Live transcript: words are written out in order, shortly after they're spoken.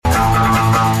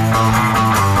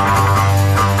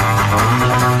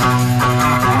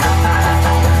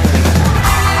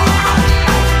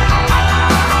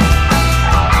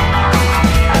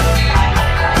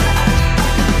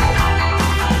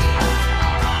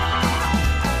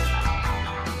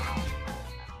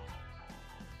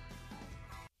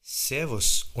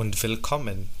Servus und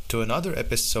willkommen to another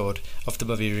episode of the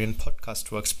Bavarian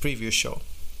Podcast Works preview show.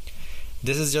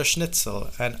 This is your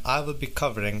Schnitzel, and I will be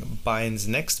covering Bayern's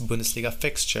next Bundesliga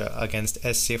fixture against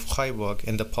SC Freiburg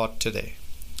in the pod today.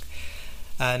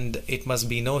 And it must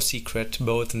be no secret,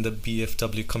 both in the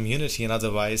BFW community and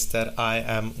otherwise, that I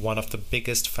am one of the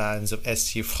biggest fans of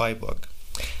SC Freiburg.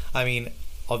 I mean,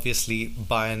 obviously,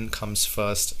 Bayern comes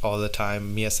first all the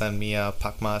time, Mia San Mia,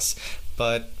 Pakmas,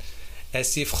 but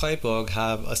SC Freiburg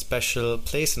have a special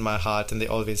place in my heart, and they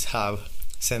always have,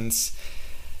 since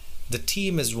the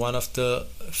team is one of the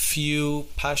few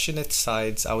passionate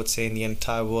sides, I would say, in the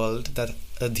entire world that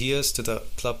adheres to the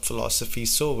club philosophy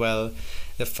so well.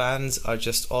 The fans are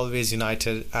just always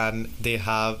united, and they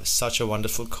have such a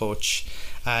wonderful coach,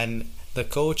 and the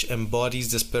coach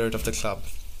embodies the spirit of the club.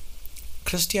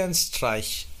 Christian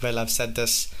Streich, well, I've said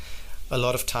this a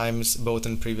lot of times, both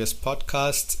in previous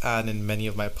podcasts and in many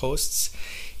of my posts.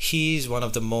 He's one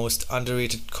of the most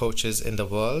underrated coaches in the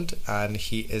world, and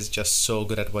he is just so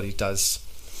good at what he does.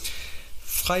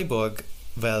 Freiburg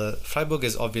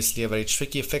is obviously a very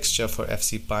tricky fixture for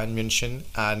FC Bayern Munich,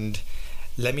 and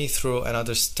let me throw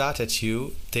another stat at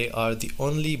you. They are the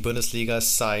only Bundesliga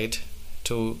side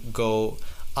to go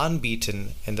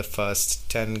unbeaten in the first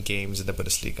 10 games in the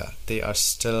Bundesliga. They are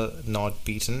still not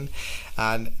beaten,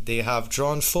 and they have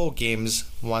drawn 4 games,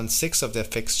 won 6 of their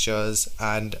fixtures,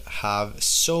 and have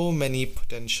so many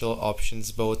potential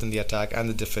options both in the attack and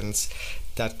the defense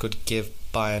that could give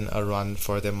Bayern a run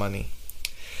for their money.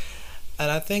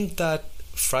 And I think that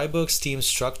Freiburg's team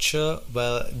structure,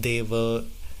 they will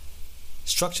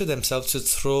structure themselves to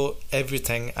throw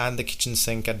everything and the kitchen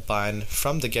sink at Bayern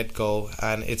from the get-go,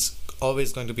 and it's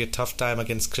always going to be a tough time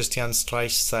against Christian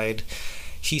Streich's side.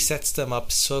 He sets them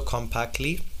up so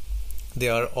compactly. They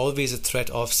are always a threat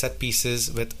of set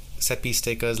pieces with set piece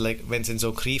takers like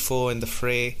Vincenzo Grifo in the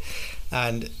fray,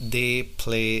 and they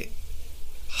play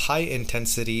high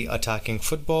intensity attacking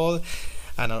football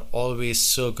and are always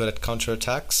so good at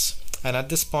counterattacks. And at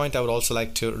this point, I would also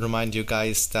like to remind you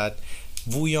guys that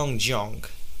Woo Young-jeong,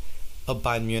 a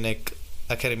Bayern Munich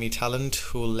academy talent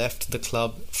who left the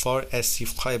club for SC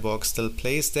Freiburg, still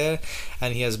plays there,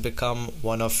 and he has become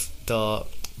one of the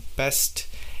best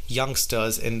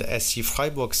youngsters in the SC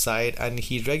Freiburg side, and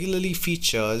he regularly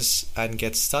features and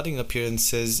gets starting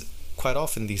appearances quite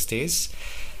often these days,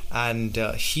 and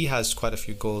he has quite a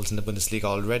few goals in the Bundesliga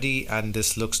already, and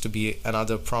this looks to be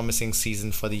another promising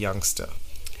season for the youngster.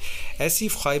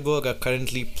 SC Freiburg are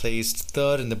currently placed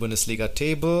 3rd in the Bundesliga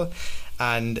table,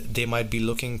 and they might be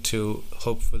looking to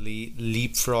hopefully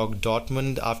leapfrog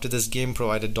Dortmund after this game,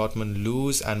 provided Dortmund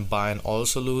lose and Bayern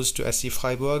also lose to SC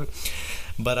Freiburg.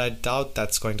 But I doubt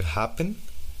that's going to happen,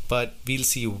 but we'll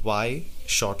see why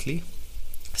shortly.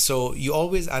 So you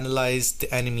always analyze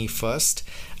the enemy first,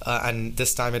 and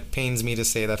this time it pains me to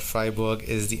say that Freiburg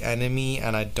is the enemy,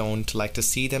 and I don't like to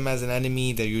see them as an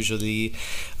enemy. They're usually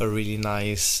a really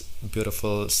nice,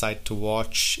 beautiful sight to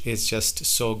watch. It's just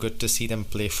so good to see them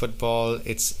play football.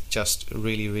 It's just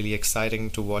really, really exciting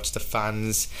to watch the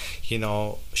fans,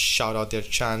 shout out their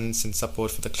chants and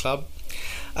support for the club.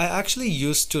 I actually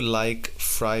used to like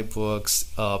Freiburg's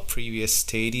previous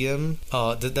stadium.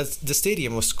 The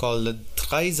stadium was called the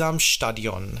Trouncing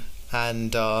Stadion,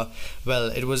 and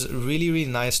it was really,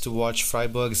 really nice to watch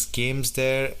Freiburg's games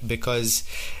there because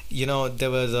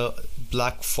there were the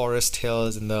Black Forest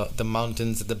hills and the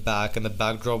mountains at the back, and the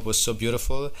backdrop was so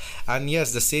beautiful. And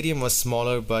yes, the stadium was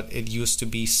smaller, but it used to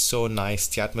be so nice,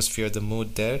 the atmosphere, the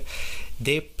mood there.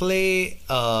 They play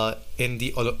in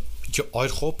the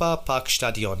Europa Park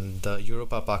Stadion, the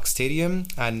Europa Park Stadium,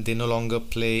 and they no longer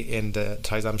play in the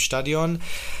Trouncing Stadion,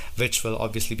 which will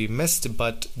obviously be missed.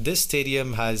 But this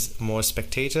stadium has more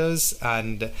spectators,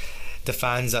 and the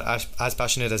fans are as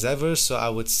passionate as ever. So I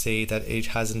would say that it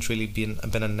hasn't really been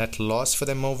a net loss for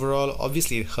them overall.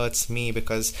 Obviously, it hurts me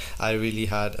because I really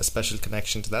had a special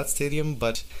connection to that stadium.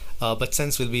 But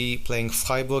since we'll be playing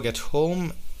Freiburg at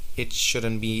home, it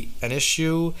shouldn't be an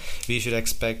issue. We should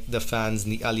expect the fans in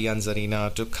the Allianz Arena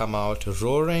to come out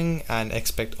roaring and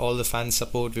expect all the fan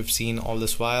support we've seen all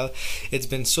this while. It's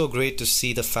been so great to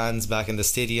see the fans back in the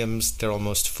stadiums. They're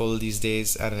almost full these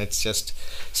days, and it's just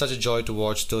such a joy to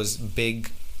watch those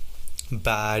big,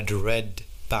 bad red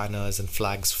banners and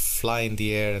flags fly in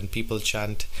the air and people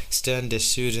chant Stern des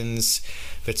Südens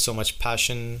with so much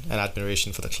passion and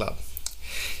admiration for the club.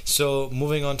 So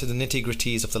moving on to the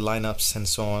nitty-gritties of the lineups and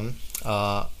so on,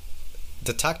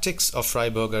 the tactics of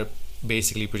Freiburg are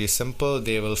basically pretty simple.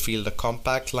 They will field a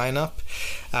compact lineup,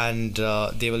 and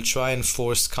they will try and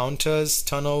force counters,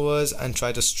 turnovers, and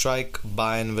try to strike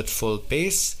Bayern with full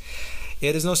pace.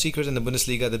 It is no secret in the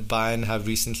Bundesliga that Bayern have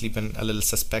recently been a little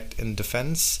suspect in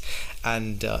defense,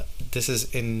 and this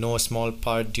is in no small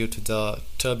part due to the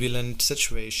turbulent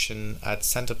situation at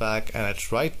centre back and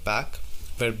at right back,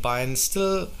 where Bayern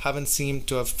still haven't seemed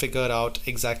to have figured out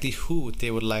exactly who they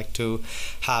would like to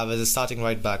have as a starting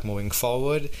right back moving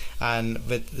forward. And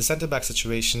with the centre back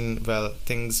situation, well,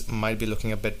 things might be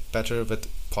looking a bit better with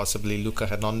possibly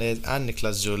Lucas Hernandez and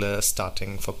Niklas Süle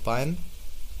starting for Bayern.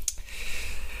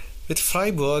 With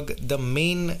Freiburg, the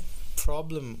main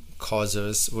problem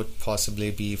causers would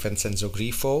possibly be Vincenzo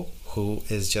Grifo, who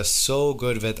is just so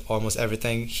good with almost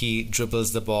everything. He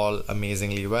dribbles the ball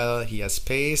amazingly well. He has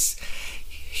pace.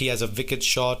 He has a wicked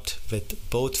shot with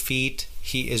both feet.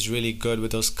 He is really good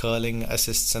with those curling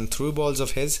assists and through balls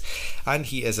of his, and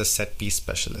he is a set piece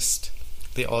specialist.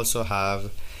 They also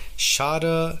have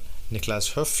Schade,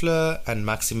 Niklas Höfler, and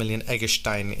Maximilian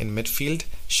Eggestein in midfield.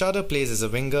 Schade plays as a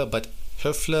winger, but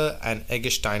Höfler and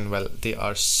Eggestein, well, they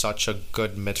are such a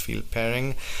good midfield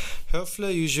pairing.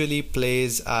 Höfler usually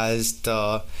plays as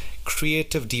the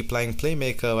creative deep-lying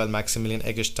playmaker, while Maximilian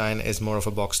Eggestein is more of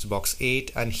a box-to-box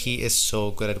 8, and he is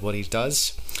so good at what he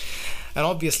does. And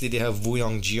obviously they have Woo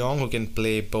Young-jeong, who can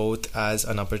play both as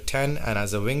a number 10 and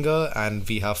as a winger, and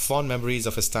we have fond memories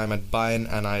of his time at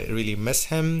Bayern, and I really miss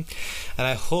him. And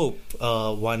I hope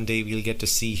one day we'll get to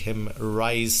see him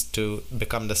rise to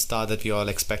become the star that we all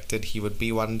expected he would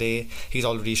be one day. He's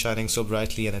already shining so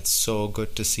brightly, and it's so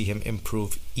good to see him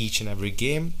improve each and every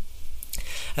game.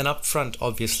 And up front,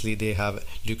 obviously, they have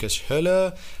Lucas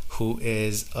Höhler, who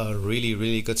is a really,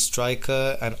 really good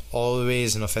striker and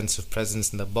always an offensive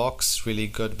presence in the box, really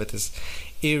good with his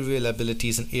aerial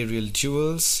abilities and aerial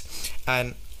duels.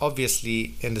 And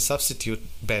obviously, in the substitute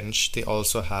bench, they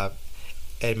also have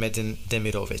Ermedin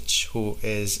Demirovic, who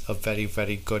is a very,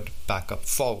 very good backup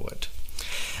forward.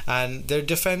 And their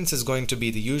defense is going to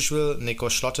be the usual: Nico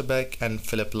Schlotterbeck and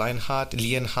Philipp Lienhardt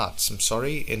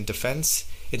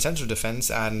in central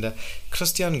defense, and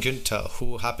Christian Günther,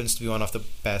 who happens to be one of the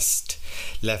best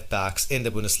left backs in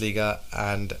the Bundesliga,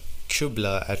 and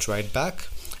Kübler at right back,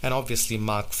 and obviously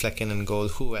Mark Flecken in goal.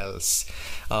 Who else?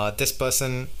 This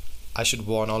person, I should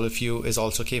warn all of you, is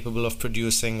also capable of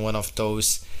producing one of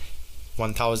those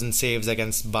 1000 saves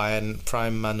against Bayern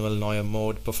prime Manuel Neuer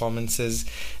mode performances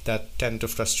that tend to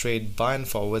frustrate Bayern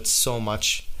forwards so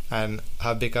much and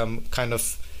have become kind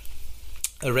of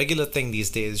a regular thing these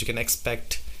days. You can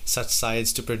expect such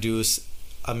sides to produce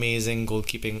amazing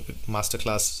goalkeeping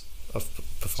masterclass of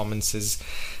performances.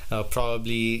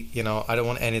 Probably, I don't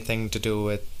want anything to do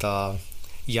with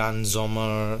Jan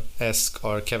Sommer-esque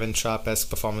or Kevin Trapp-esque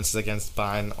performances against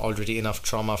Bayern. Already enough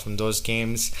trauma from those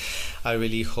games. I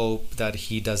really hope that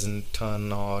he doesn't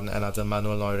turn on another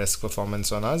Manuel Neuer-esque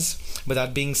performance on us. But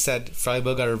that being said,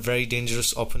 Freiburg are a very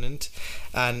dangerous opponent,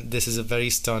 and this is a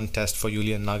very stern test for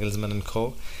Julian Nagelsmann and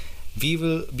co. We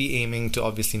will be aiming to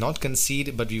obviously not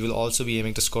concede, but we will also be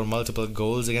aiming to score multiple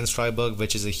goals against Freiburg,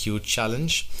 which is a huge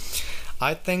challenge.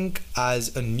 I think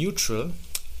as a neutral,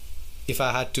 if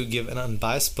I had to give an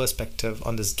unbiased perspective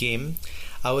on this game,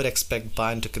 I would expect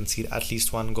Bayern to concede at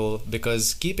least one goal,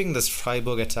 because keeping this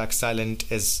Freiburg attack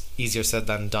silent is easier said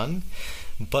than done.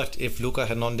 But if Lucas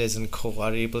Hernandez and co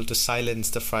are able to silence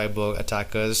the Freiburg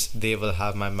attackers, they will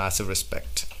have my massive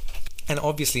respect. And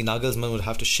obviously Nagelsmann would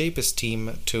have to shape his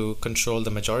team to control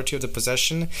the majority of the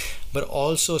possession, but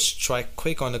also strike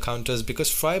quick on the counters,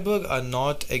 because Freiburg are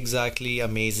not exactly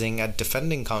amazing at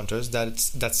defending counters.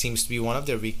 That seems to be one of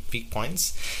their weak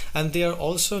points. And they are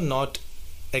also not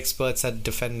experts at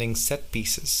defending set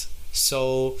pieces.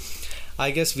 So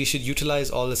I guess we should utilize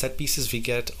all the set pieces we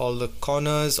get, all the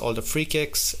corners, all the free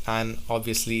kicks, and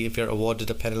obviously if you're awarded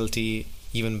a penalty,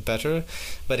 even better.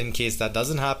 But in case that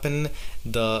doesn't happen,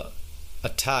 the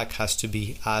attack has to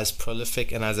be as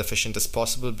prolific and as efficient as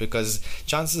possible, because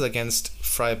chances against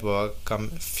Freiburg come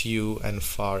few and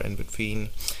far in between,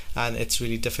 and it's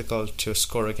really difficult to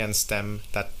score against them.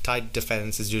 That tight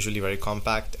defense is usually very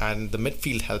compact, and the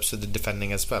midfield helps with the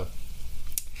defending as well.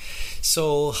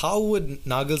 So how would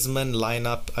Nagelsmann line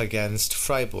up against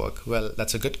Freiburg? Well,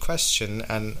 that's a good question,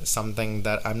 and something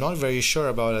that I'm not very sure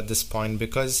about at this point,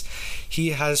 because he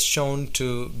has shown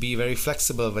to be very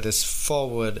flexible with his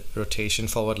forward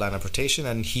lineup rotation,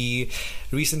 and he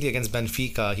recently against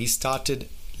Benfica, he started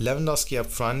Lewandowski up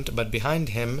front, but behind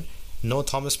him, no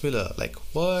Thomas Müller. Like,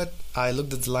 what? I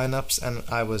looked at the lineups and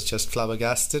I was just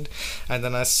flabbergasted, and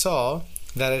then I saw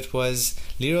that it was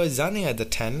Leroy Sané at the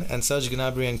 10 and Serge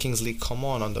Gnabry and Kingsley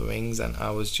Coman on the wings, and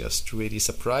I was just really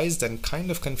surprised and kind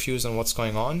of confused on what's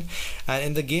going on. And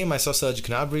in the game I saw Serge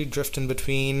Gnabry drift in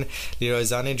between, Leroy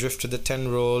Sané drift to the 10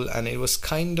 role, and it was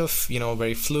kind of,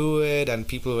 very fluid, and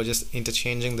people were just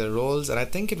interchanging their roles, and I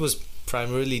think it was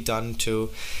primarily done to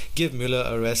give Müller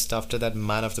a rest after that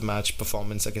man of the match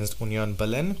performance against Union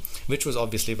Berlin, which was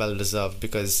obviously well deserved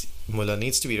because Müller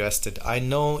needs to be rested. I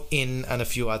know In and a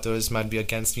few others might be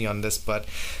against me on this, but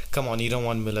come on, you don't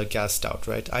want Müller gassed out,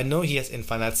 right? I know he has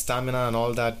infinite stamina and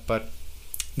all that, but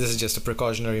this is just a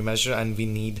precautionary measure, and we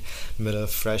need Müller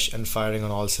fresh and firing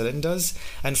on all cylinders.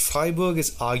 And Freiburg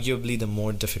is arguably the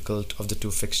more difficult of the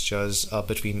two fixtures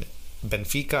between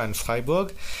Benfica and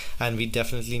Freiburg, and we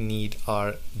definitely need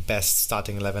our best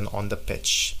starting 11 on the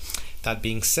pitch. That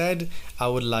being said, I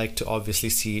would like to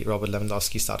obviously see Robert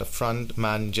Lewandowski start up front.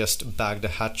 Man just bagged a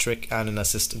hat-trick and an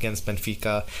assist against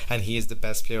Benfica, and he is the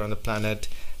best player on the planet.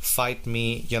 Fight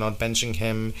me, you're not benching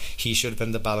him. He should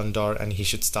win the Ballon d'Or, and he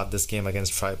should start this game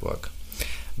against Freiburg.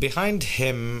 Behind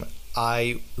him,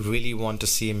 I really want to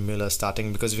see Müller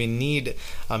starting because we need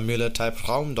a Müller-type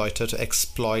Raumdeuter to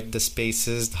exploit the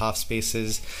spaces, the half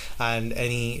spaces, and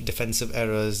any defensive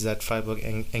errors that Freiburg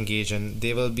engage in.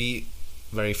 They will be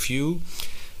very few,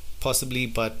 possibly,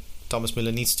 but Thomas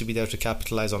Müller needs to be there to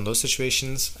capitalize on those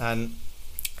situations. And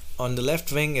on the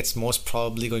left wing, it's most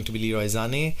probably going to be Leroy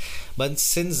Sané. But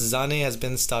since Sané has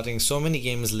been starting so many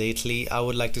games lately, I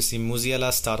would like to see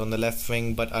Musiala start on the left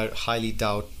wing, but I highly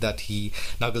doubt that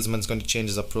Nagelsmann's going to change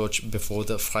his approach before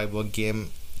the Freiburg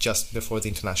game, just before the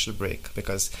international break,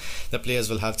 because the players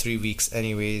will have 3 weeks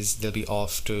anyways. They'll be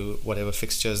off to whatever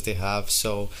fixtures they have,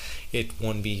 so it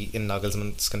won't be in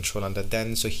Nagelsmann's control until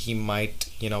then. So he might,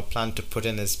 plan to put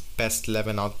in his best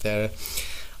 11 out there.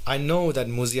 I know that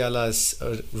Musiala is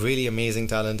a really amazing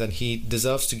talent and he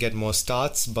deserves to get more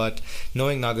starts, but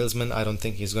knowing Nagelsmann, I don't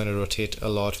think he's going to rotate a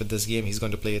lot with this game. He's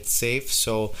going to play it safe.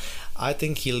 So I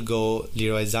think he'll go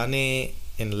Leroy Sané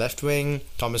in left wing,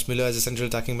 Thomas Müller as a central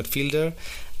attacking midfielder,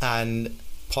 and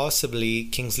possibly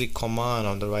Kingsley Coman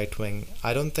on the right wing.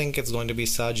 I don't think it's going to be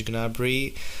Serge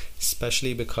Gnabry,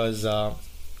 especially because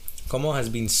Coman has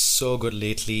been so good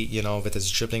lately, with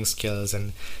his dribbling skills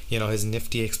and, his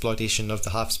nifty exploitation of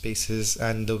the half spaces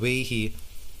and the way he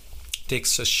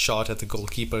takes a shot at the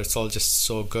goalkeeper. It's all just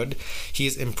so good.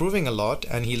 He's improving a lot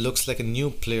and he looks like a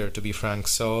new player, to be frank.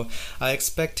 So I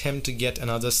expect him to get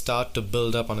another start to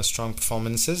build up on his strong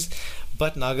performances.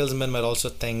 But Nagelsmann might also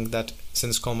think that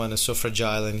since Coman is so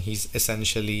fragile and he's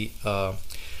essentially a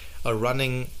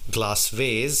running glass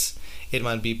vase, it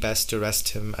might be best to rest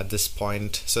him at this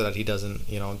point so that he doesn't,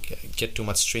 get too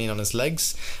much strain on his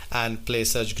legs and play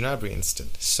Serge Gnabry instead.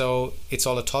 So it's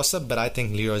all a toss-up, but I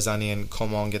think Leroy Sané and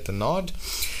Coman get the nod.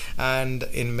 And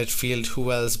in midfield,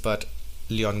 who else but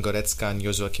Leon Goretzka and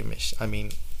Joshua Kimmich? I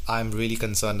mean, I'm really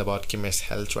concerned about Kimmich's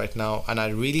health right now, and I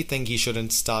really think he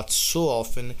shouldn't start so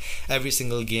often every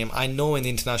single game. I know in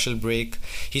the international break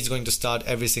he's going to start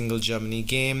every single Germany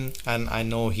game, and I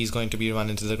know he's going to be run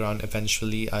into the ground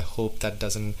eventually. I hope that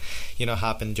doesn't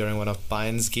happen during one of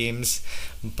Bayern's games,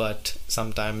 but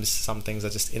sometimes some things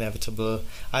are just inevitable.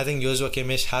 I think Joshua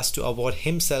Kimmich has to award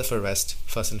himself a rest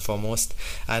first and foremost,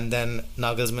 and then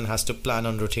Nagelsmann has to plan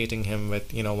on rotating him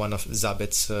with one of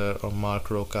Sabitzer or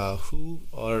Mark Roca,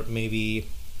 or maybe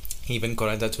even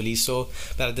Corentin Tolisso.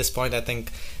 But at this point, I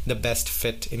think the best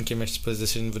fit in Kimmich's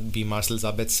position would be Marcel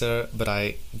Sabitzer, but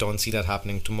I don't see that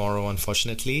happening tomorrow,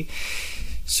 unfortunately.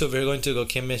 So we're going to go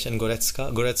Kimmich and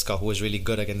Goretzka, who was really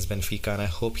good against Benfica, and I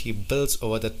hope he builds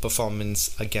over that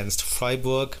performance against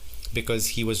Freiburg, because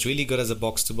he was really good as a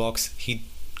box-to-box. He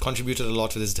contributed a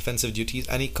lot with his defensive duties,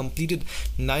 and he completed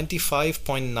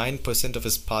 95.9% of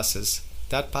his passes.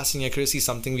 That passing accuracy is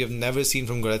something we have never seen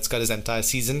from Goretzka this entire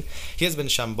season. He has been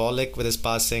shambolic with his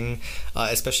passing,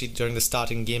 especially during the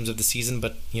starting games of the season.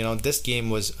 But, this game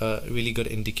was a really good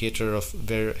indicator of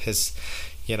where his,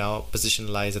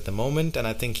 position lies at the moment. And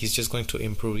I think he's just going to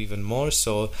improve even more.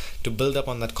 So to build up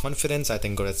on that confidence, I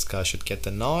think Goretzka should get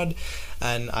the nod.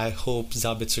 And I hope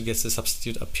Sabitzer gets a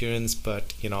substitute appearance.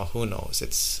 But, who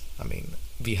knows?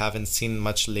 We haven't seen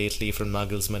much lately from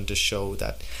Nagelsmann to show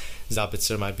that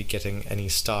Sabitzer might be getting any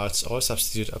starts or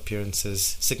substitute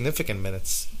appearances, significant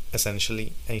minutes,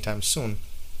 essentially, anytime soon.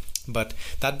 But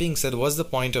that being said, what's the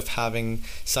point of having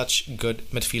such good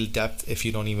midfield depth if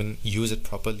you don't even use it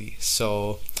properly?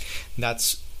 So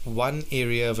that's one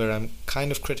area where I'm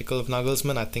kind of critical of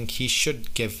Nagelsmann. I think he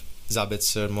should give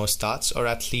Sabitzer more starts, or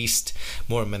at least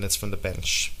more minutes from the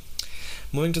bench.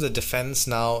 Moving to the defense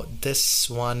now, this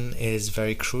one is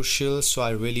very crucial, so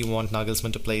I really want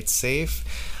Nagelsmann to play it safe.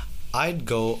 I'd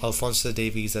go Alphonso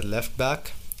Davies at left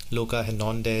back, Luca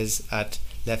Hernandez at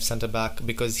left centre back,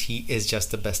 because he is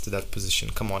just the best at that position.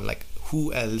 Come on, like,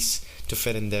 who else to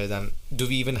fit in there than... Do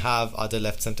we even have other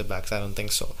left centre backs? I don't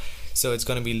think so. So it's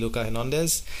going to be Luca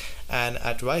Hernandez. And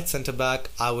at right centre back,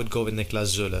 I would go with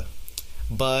Niklas Süle.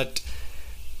 But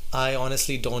I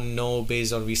honestly don't know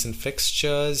based on recent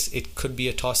fixtures. It could be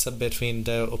a toss-up between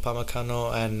the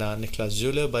Upamecano and Niklas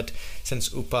Süle. But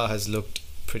since Upa has looked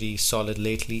pretty solid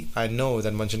lately, I know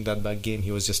that Mönchengladbach game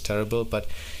he was just terrible, but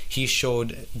he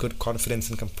showed good confidence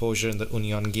and composure in the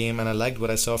Union game, and I liked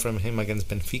what I saw from him against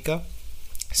Benfica.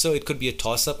 So it could be a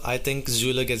toss-up. I think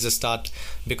Süle gets a start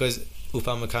because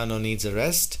Upamecano needs a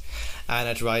rest. And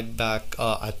at right back,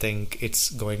 I think it's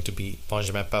going to be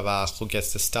Benjamin Pavard who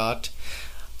gets the start.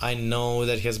 I know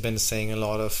that he has been saying a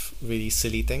lot of really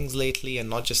silly things lately, and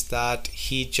not just that,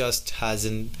 he just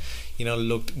hasn't,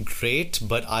 looked great.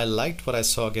 But I liked what I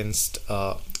saw against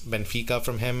Benfica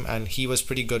from him, and he was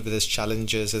pretty good with his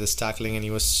challenges, with his tackling, and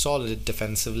he was solid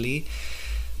defensively.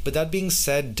 But that being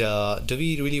said, do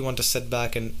we really want to sit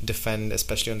back and defend,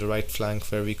 especially on the right flank,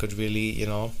 where we could really,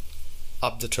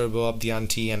 up the turbo, up the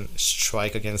ante, and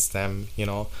strike against them,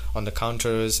 on the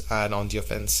counters and on the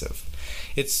offensive?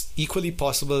 It's equally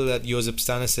possible that Josip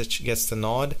Stanisic gets the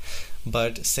nod,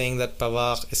 but saying that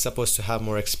Pavard is supposed to have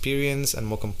more experience and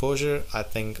more composure, I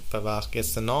think Pavard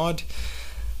gets the nod.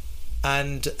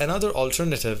 And another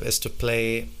alternative is to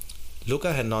play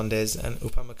Luca Hernandez and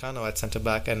Upamecano at centre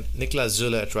back and Niklas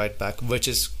Süle at right back, which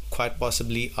is quite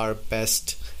possibly our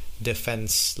best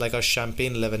defense, like our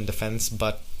Champagne 11 defense.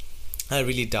 But I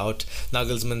really doubt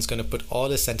Nagelsmann's going to put all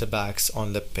his centre backs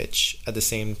on the pitch at the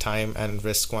same time and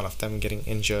risk one of them getting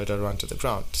injured or run to the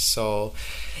ground. So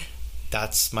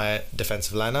that's my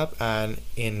defensive lineup. And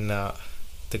in the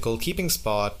goalkeeping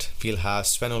spot, we'll have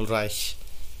Sven Ulreich.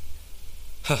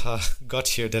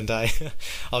 Got you, didn't I?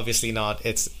 Obviously not.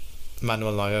 It's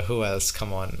Manuel Neuer. Who else?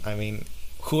 Come on. I mean,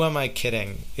 who am I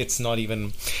kidding? It's not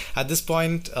even... At this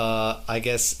point, I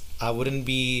guess I wouldn't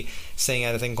be saying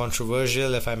anything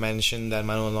controversial if I mentioned that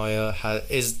Manuel Neuer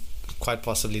is quite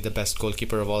possibly the best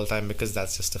goalkeeper of all time, because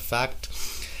that's just a fact.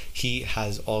 He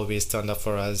has always turned up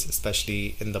for us,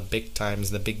 especially in the big times,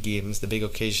 the big games, the big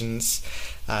occasions,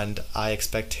 and I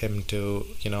expect him to,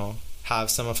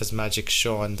 have some of his magic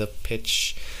show on the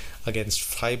pitch against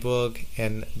Freiburg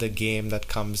in the game that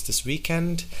comes this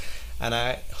weekend. And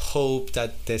I hope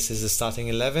that this is the starting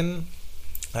 11.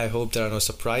 I hope there are no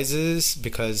surprises,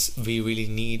 because we really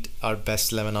need our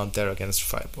best 11 out there against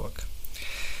Freiburg.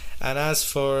 And as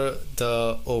for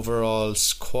the overall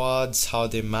squads, how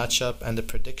they match up, and the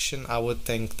prediction, I would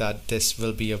think that this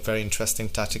will be a very interesting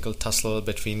tactical tussle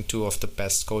between two of the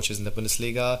best coaches in the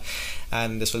Bundesliga,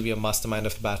 and this will be a mastermind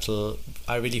of battle.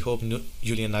 I really hope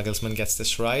Julian Nagelsmann gets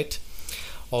this right.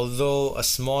 Although a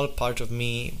small part of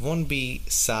me won't be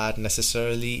sad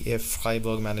necessarily if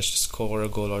Freiburg managed to score a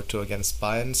goal or two against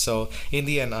Bayern. So in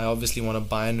the end, I obviously want a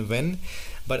Bayern win,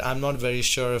 but I'm not very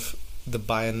sure if the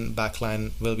Bayern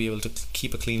backline will be able to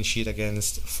keep a clean sheet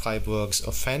against Freiburg's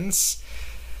offense.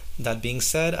 That being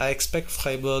said, I expect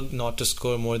Freiburg not to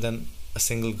score more than a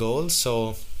single goal,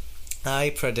 so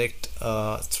I predict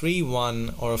a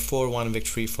 3-1 or a 4-1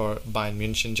 victory for Bayern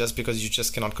Munich, just because you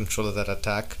just cannot control that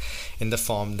attack in the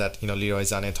form that Leroy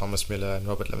Sané, Thomas Müller and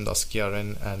Robert Lewandowski are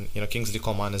in, and Kingsley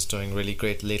Coman is doing really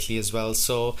great lately as well.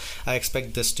 So I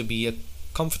expect this to be a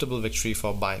comfortable victory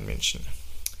for Bayern Munich.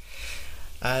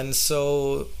 And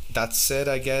so that's it,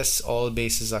 I guess. All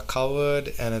bases are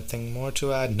covered. Anything more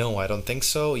to add? No, I don't think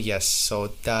so. Yes, so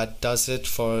that does it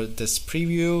for this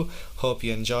preview. Hope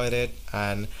you enjoyed it,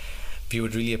 and we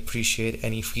would really appreciate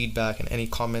any feedback and any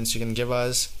comments you can give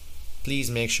us.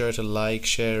 Please make sure to like,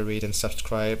 share, rate and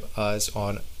subscribe us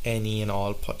on any and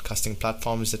all podcasting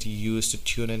platforms that you use to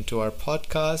tune into our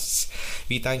podcasts.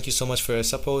 We thank you so much for your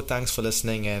support. Thanks for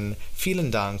listening, and vielen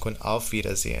Dank und auf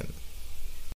Wiedersehen.